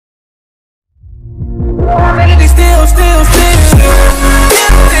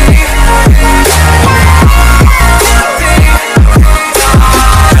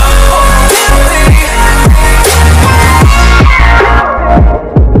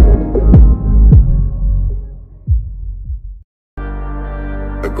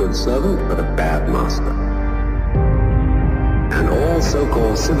good servant, but a bad master. And all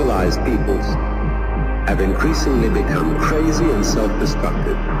so-called civilized peoples have increasingly become crazy and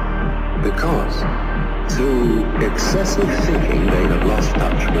self-destructive because, through excessive thinking, they have lost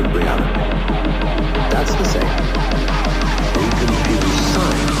touch with reality. That's to say, they confuse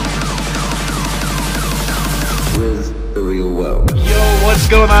science with the real world. Yo, what's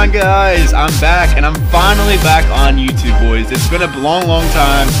going on, guys? I'm back, and I'm finally back on YouTube, boys. It's been a long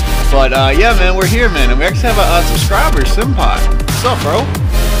time, but yeah, man, we're here, man, and we actually have a subscriber, Senpai. What's up, bro?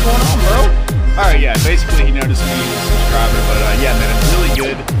 What's going on, bro? Alright, yeah, basically he noticed me as a subscriber, but yeah, man, it's really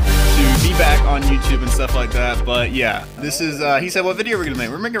good to be back on YouTube and stuff like that. But yeah, this is he said, what video we're gonna make?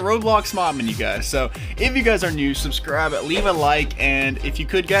 We're making ROBLOX mod menu, guys. So if you guys are new, subscribe, leave a like, and if you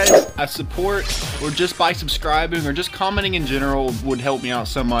could, guys, I support, or just by subscribing or just commenting in general would help me out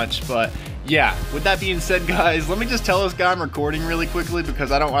so much. But yeah, with that being said, guys, let me just tell this guy I'm recording really quickly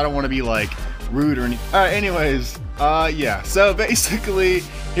because I don't want to be like rude or anything. Alright, anyways, yeah, so basically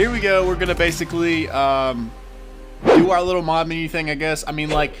here we go. We're gonna basically do our little mod menu thing, I guess. I mean,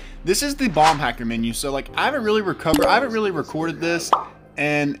 like, this is the bomb hacker menu, so like I haven't really recorded this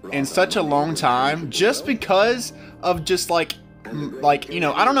in such a long time, just because of just like you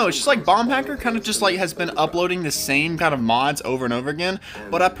know, I don't know, it's just like bomb hacker kind of just like has been uploading the same kind of mods over and over again,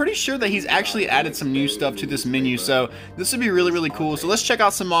 but I'm pretty sure that he's actually added some new stuff to this menu, so this would be really cool. So let's check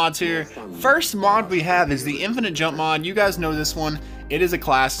out some mods here. First mod we have is the infinite jump mod. You guys know this one. It is a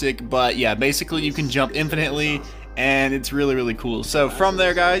classic, but yeah, basically you can jump infinitely, and it's really cool. So from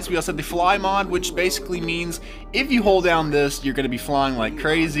there, guys, we also have the fly mod, which basically means if you hold down this, you're going to be flying like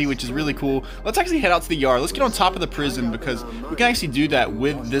crazy, which is really cool. Let's actually head out to the yard. Let's get on top of the prison because we can actually do that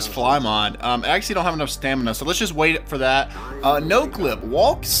with this fly mod. I actually don't have enough stamina, so let's just wait for that. No clip,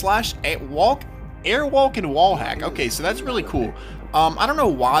 airwalk and wall hack. Okay, so that's really cool. I don't know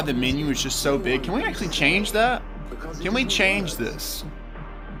why the menu is just so big. Can we actually change that? Can we change this?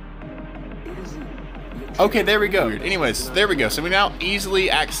 Okay, there we go. Anyways, there we go. So we now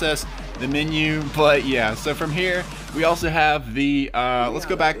easily access the menu. But yeah, so from here we also have the let's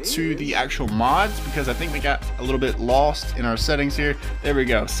go back to the actual mods because I think we got a little bit lost in our settings here. There we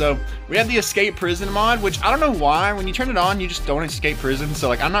go. So we have the escape prison mod, which I don't know why when you turn it on you just don't escape prison, so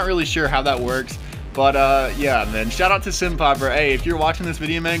like I'm not really sure how that works. But yeah, man, shout out to Senpai, bro. Hey, if you're watching this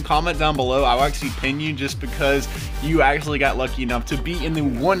video, man, comment down below. I'll actually pin you just because you actually got lucky enough to be in the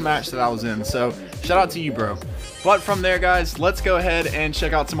one match that I was in. So shout out to you, bro. But from there, guys, let's go ahead and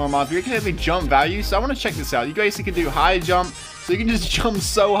check out some more mods. We can have a jump value, so I want to check this out. You guys can do high jump, so you can just jump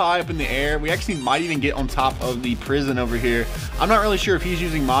so high up in the air. We actually might even get on top of the prison over here. I'm not really sure if he's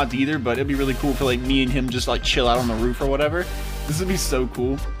using mods either, but it'd be really cool for like me and him just like chill out on the roof or whatever. This would be so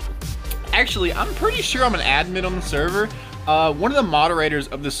cool. Actually, I'm pretty sure I'm an admin on the server. One of the moderators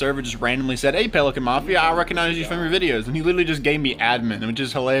of the server just randomly said, "Hey, Pelican Mafia, I recognize you from your videos," and he literally just gave me admin, which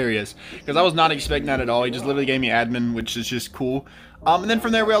is hilarious because I was not expecting that at all. He just literally gave me admin, which is just cool. And then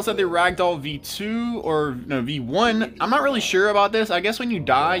from there, we also have the Ragdoll V2 or no V1. I'm not really sure about this. I guess when you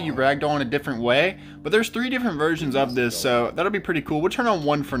die, you ragdoll in a different way, but there's 3 different versions of this, so that'll be pretty cool. We'll turn on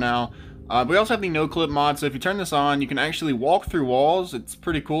 1 for now. We also have the no clip mod, so if you turn this on, you can actually walk through walls. It's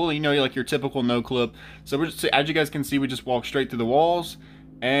pretty cool, you know, like your typical no clip. So we're just, as you guys can see, we just walk straight through the walls,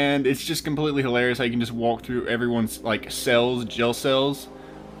 and it's just completely hilarious how you can just walk through everyone's like cells, jail cells,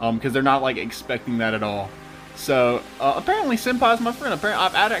 because they're not like expecting that at all. So apparently Senpai is my friend. Apparently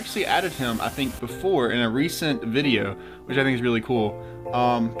I've actually added him, I think, before in a recent video, which I think is really cool.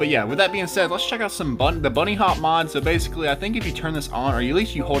 But yeah, with that being said, let's check out some the bunny hop mod. So basically, I think if you turn this on, or at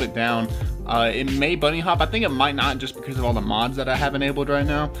least you hold it down, it may bunny hop. I think it might not, just because of all the mods that I have enabled right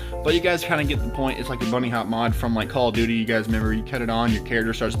now. But you guys kind of get the point. It's like a bunny hop mod from like Call of Duty. You guys remember, you cut it on, your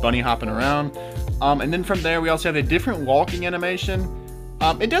character starts bunny hopping around. And then from there, we also have a different walking animation.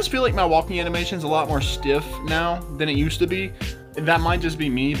 It does feel like my walking animation is a lot more stiff now than it used to be. That might just be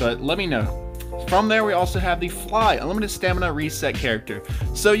me, but let me know. From there, we also have the fly unlimited stamina reset character.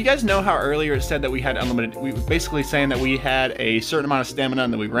 So you guys know how earlier it said that we had unlimited, we were basically saying that we had a certain amount of stamina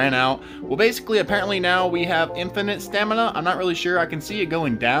and then we ran out. Well, basically, apparently now we have infinite stamina. I'm not really sure. I can see it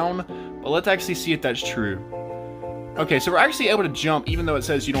going down, but let's actually see if that's true. Okay, so we're actually able to jump even though it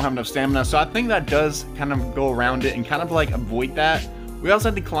says you don't have enough stamina. So I think that does kind of go around it and kind of like avoid that. We also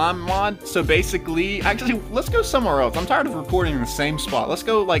have the climb mod, so basically, actually, let's go somewhere else. I'm tired of recording in the same spot. Let's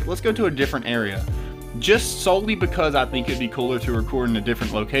go to a different area. Just solely because I think it'd be cooler to record in a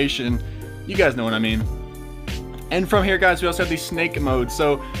different location. You guys know what I mean. And from here, guys, we also have the snake mode.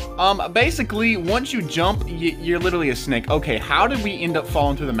 So, basically, once you jump, you're literally a snake. Okay, how did we end up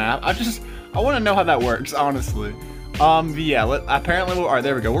falling through the map? I want to know how that works, honestly. Yeah, apparently, all right,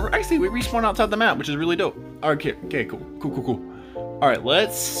 there we go. We respawn outside the map, which is really dope. Okay, cool. All right,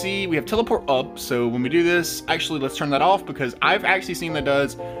 let's see. We have teleport up, so when we do this, actually, let's turn that off because I've actually seen that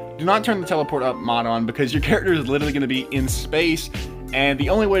does. Do not turn the teleport up mod on because your character is literally going to be in space, and the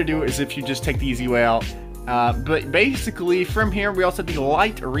only way to do it is if you just take the easy way out. But basically, from here, we also have the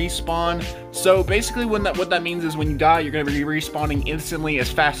light respawn. So basically, what that means is when you die, you're going to be respawning instantly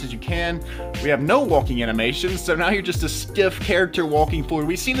as fast as you can. We have no walking animations, so now you're just a stiff character walking forward.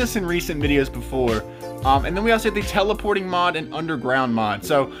 We've seen this in recent videos before. And then we also have the teleporting mod and underground mod.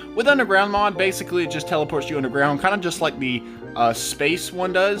 So with underground mod, basically it just teleports you underground, kind of just like the space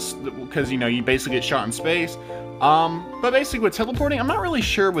one does, because, you know, you basically get shot in space. But basically with teleporting, I'm not really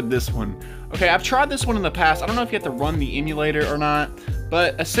sure with this one. Okay, I've tried this one in the past. I don't know if you have to run the emulator or not,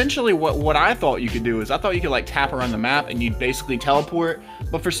 but essentially what I thought you could do is I thought you could like tap around the map and you'd basically teleport.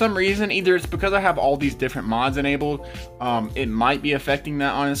 But for some reason, either it's because I have all these different mods enabled, it might be affecting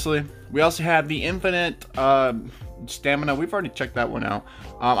that, honestly. We also have the infinite stamina. We've already checked that one out.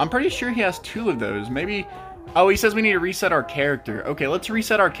 I'm pretty sure he has 2 of those. Maybe, oh, he says we need to reset our character. Okay, let's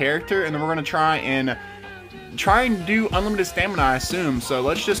reset our character, and then we're gonna try and do unlimited stamina, I assume. So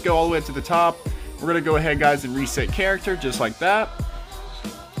let's just go all the way up to the top. We're gonna go ahead, guys, and reset character just like that.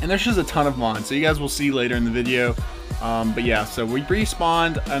 And there's just a ton of mods, so you guys will see later in the video. But yeah, so we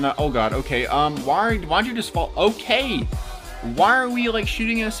respawned, and oh god, okay. Why'd you just fall? Okay. Why are we like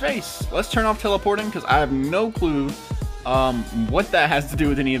shooting into space? Let's turn off teleporting because I have no clue what that has to do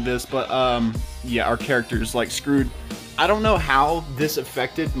with any of this. But yeah, our character's like screwed. I don't know how this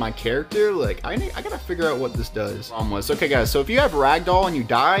affected my character. Like I gotta figure out what this does. Okay guys, so if you have ragdoll and you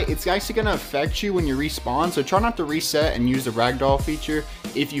die, it's actually gonna affect you when you respawn. So try not to reset and use the ragdoll feature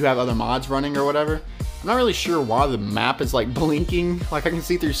if you have other mods running or whatever. I'm not really sure why the map is like blinking, like I can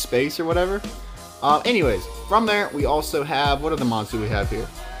see through space or whatever. Anyways, from there, we also have, what other mods do we have here?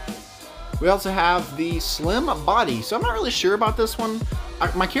 We also have the slim body. So I'm not really sure about this one.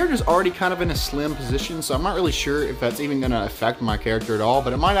 My character's already kind of in a slim position, so I'm not really sure if that's even going to affect my character at all,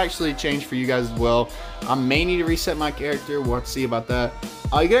 but it might actually change for you guys as well. I may need to reset my character. We'll have to see about that.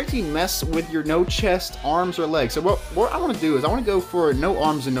 You can actually mess with your no chest, arms, or legs. So what I want to do is I want to go for no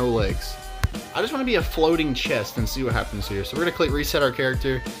arms and no legs. I just want to be a floating chest and see what happens here. So we're going to click reset our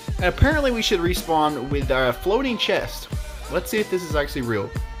character. And apparently we should respawn with our floating chest. Let's see if this is actually real.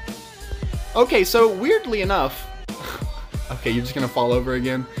 Okay, so weirdly enough... okay, you're just going to fall over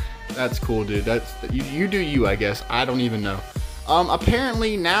again? That's cool, dude. You do you, I guess. I don't even know.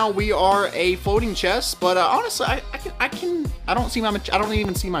 Apparently now we are a floating chest, but honestly, I don't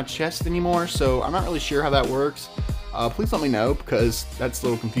even see my chest anymore, so I'm not really sure how that works. Please let me know because that's a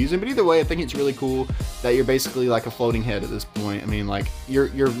little confusing. But either way, I think it's really cool that you're basically like a floating head at this point. I mean, like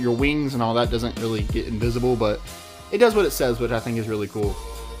your wings and all that doesn't really get invisible, but it does what it says, which I think is really cool.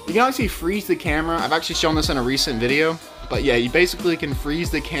 You can actually freeze the camera. I've actually shown this in a recent video, but yeah, you basically can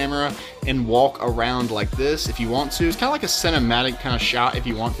freeze the camera and walk around like this if you want to. It's kind of like a cinematic kind of shot if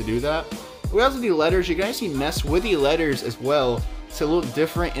you want to do that. We also do letters. You can actually mess with the letters as well to look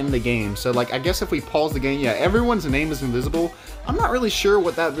different in the game. So like, I guess if we pause the game, yeah, everyone's name is invisible. I'm not really sure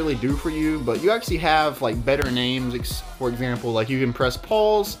what that really do for you, but you actually have like better names. For example, like you can press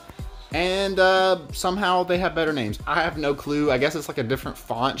pause and somehow they have better names. I have no clue. I guess it's like a different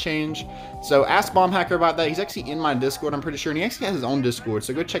font change. So ask Bomb Hacker about that. He's actually in my Discord, I'm pretty sure, and he actually has his own Discord,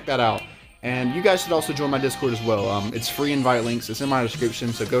 so go check that out. And you guys should also join my Discord as well. It's free invite links. It's in my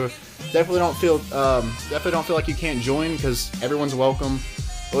description. So go. Definitely don't feel like you can't join because everyone's welcome.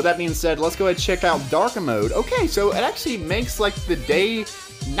 But with that being said, let's go ahead and check out dark mode. Okay, so it actually makes like the day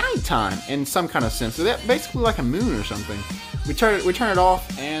nighttime in some kind of sense. So that basically like a moon or something. We turn it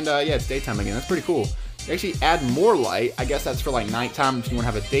off, and yeah, it's daytime again. That's pretty cool. You actually add more light. I guess that's for like nighttime if you want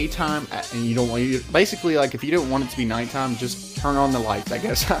to have a daytime, and you don't want basically like if you don't want it to be nighttime, just turn on the lights, I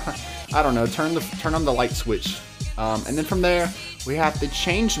guess. I don't know, turn on the light switch. And then from there, we have to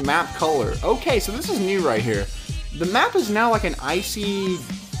change map color. Okay, so this is new right here. The map is now like an icy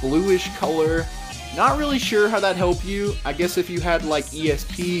bluish color. Not really sure how that helped you. I guess if you had like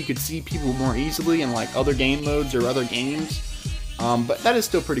ESP, you could see people more easily in like other game modes or other games. But that is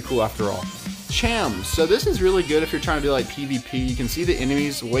still pretty cool after all. Chams. So this is really good if you're trying to do like PvP. You can see the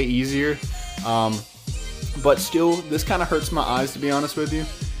enemies way easier. But still, this kind of hurts my eyes, to be honest with you.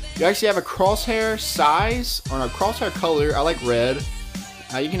 You actually have a crosshair size, or a crosshair color. I like red.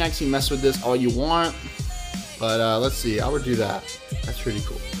 You can actually mess with this all you want. But let's see, I would do that. That's pretty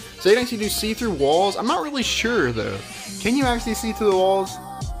cool. So you can actually do see-through walls. I'm not really sure though. Can you actually see through the walls?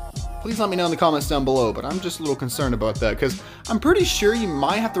 Please let me know in the comments down below, but I'm just a little concerned about that because I'm pretty sure you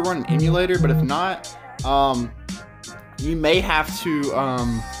might have to run an emulator, but if not, you may have to,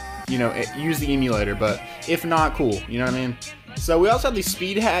 you know, use the emulator, but if not, cool, you know what I mean? So we also have the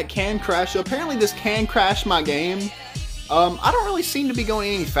speed hack can crash. So apparently this can crash my game. I don't really seem to be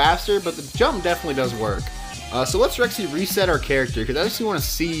going any faster, but the jump definitely does work. So let's actually reset our character, because I just want to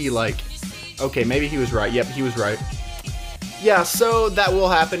see, like, okay, maybe he was right. Yep, he was right. Yeah, so that will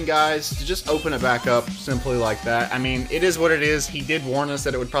happen, guys. Just open it back up simply like that. I mean, it is what it is. He did warn us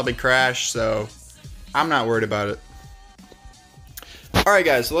that it would probably crash, so I'm not worried about it. Alright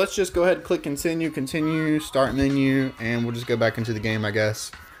guys, so let's just go ahead and click continue, start menu, and we'll just go back into the game, I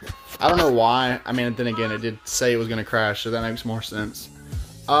guess. I don't know why. I mean, then again, it did say it was going to crash, so that makes more sense.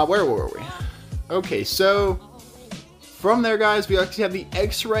 Where were we? Okay, so from there, guys, we actually have the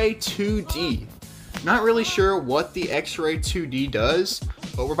X-Ray 2D. Not really sure what the X-Ray 2D does,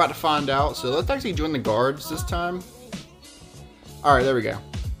 but we're about to find out. So let's actually join the guards this time. Alright, there we go.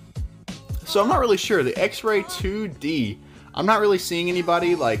 So I'm not really sure. The X-Ray 2D. I'm not really seeing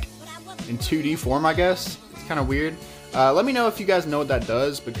anybody like in 2D form, I guess. It's kind of weird. Let me know if you guys know what that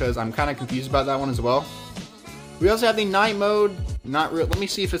does, because I'm kind of confused about that one as well. We also have the night mode. Not real. Let me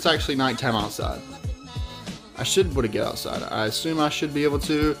see if it's actually nighttime outside. I should be able to get outside. I assume I should be able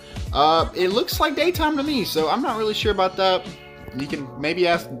to. It looks like daytime to me, so I'm not really sure about that. You can maybe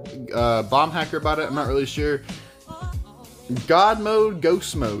ask Bomb Hacker about it. I'm not really sure. God mode,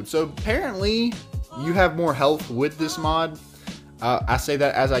 ghost mode. So apparently you have more health with this mod. I say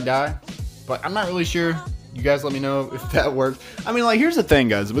that as I die, but I'm not really sure. You guys let me know if that works. I mean, like, here's the thing,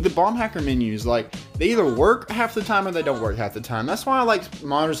 guys. With the Bomb Hacker menus, like, they either work half the time or they don't work half the time. That's why I like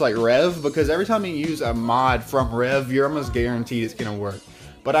modders like Rev, because every time you use a mod from Rev, you're almost guaranteed it's going to work.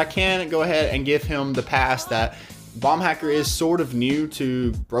 But I can go ahead and give him the pass that Bomb Hacker is sort of new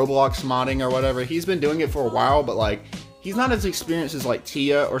to Roblox modding or whatever. He's been doing it for a while, but, like, he's not as experienced as like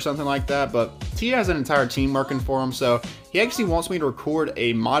Tia or something like that, but Tia has an entire team working for him, so he actually wants me to record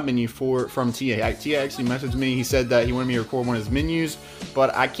a mod menu from Tia. Tia actually messaged me. He said that he wanted me to record one of his menus,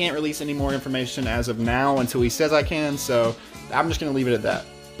 but I can't release any more information as of now until he says I can, so I'm just going to leave it at that.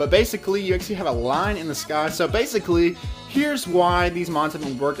 But basically, you actually have a line in the sky. So basically, here's why these mods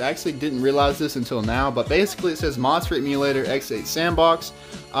haven't worked. I actually didn't realize this until now, but basically it says mods for emulator X8 sandbox.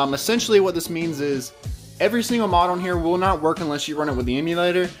 Essentially what this means is every single mod on here will not work unless you run it with the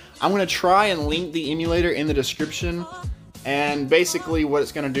emulator. I'm going to try and link the emulator in the description, and basically what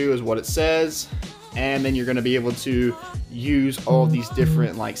it's going to do is what it says, and then you're going to be able to use all these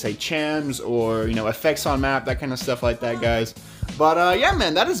different, like, say, chems or, you know, effects on map, that kind of stuff like that, guys. But yeah,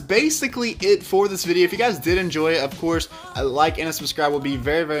 man, that is basically it for this video. If you guys did enjoy it, of course, a like and a subscribe will be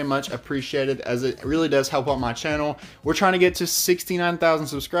very, very much appreciated, as it really does help out my channel. We're trying to get to 69,000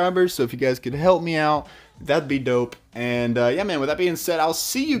 subscribers, so if you guys could help me out, that'd be dope. And yeah, man, with that being said, I'll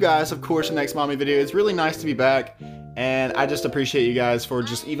see you guys, of course, in the next mommy video. It's really nice to be back, and I just appreciate you guys for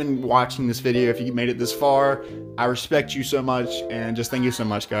just even watching this video. If you made it this far, I respect you so much, and just thank you so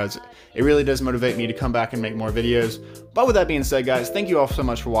much, guys. It really does motivate me to come back and make more videos. But with that being said, guys, thank you all so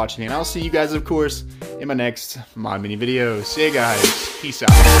much for watching, and I'll see you guys, of course, in my next mod mini video. See you guys. Peace out.